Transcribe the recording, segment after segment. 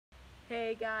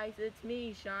Hey guys, it's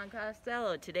me, Sean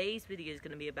Costello. Today's video is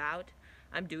going to be about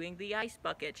I'm doing the ice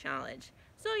bucket challenge.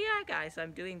 So yeah guys,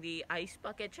 I'm doing the ice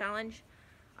bucket challenge.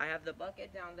 I have the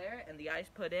bucket down there and the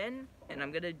ice put in, and I'm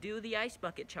going to do the ice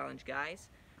bucket challenge, guys.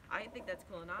 I think that's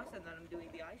cool and awesome that I'm doing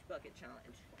the ice bucket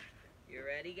challenge. You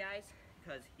ready guys?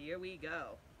 Because here we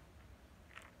go.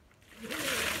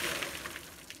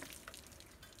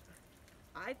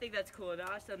 I think that's cool and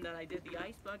awesome that I did the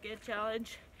ice bucket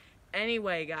challenge.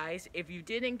 Anyway guys, if you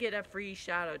didn't get a free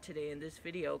shout out today in this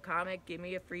video, comment, give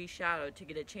me a free shout out to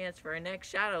get a chance for a next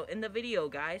shout out in the video,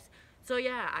 guys. So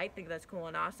yeah, I think that's cool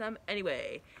and awesome.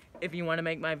 Anyway, if you want to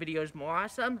make my videos more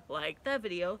awesome, like that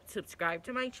video, subscribe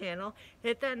to my channel,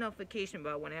 hit that notification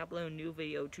bell when I upload a new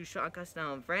video to Sean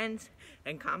Costello and friends,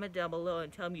 and comment down below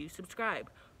and tell me you subscribe.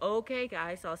 Okay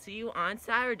guys, I'll see you on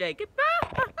Saturday.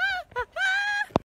 Goodbye!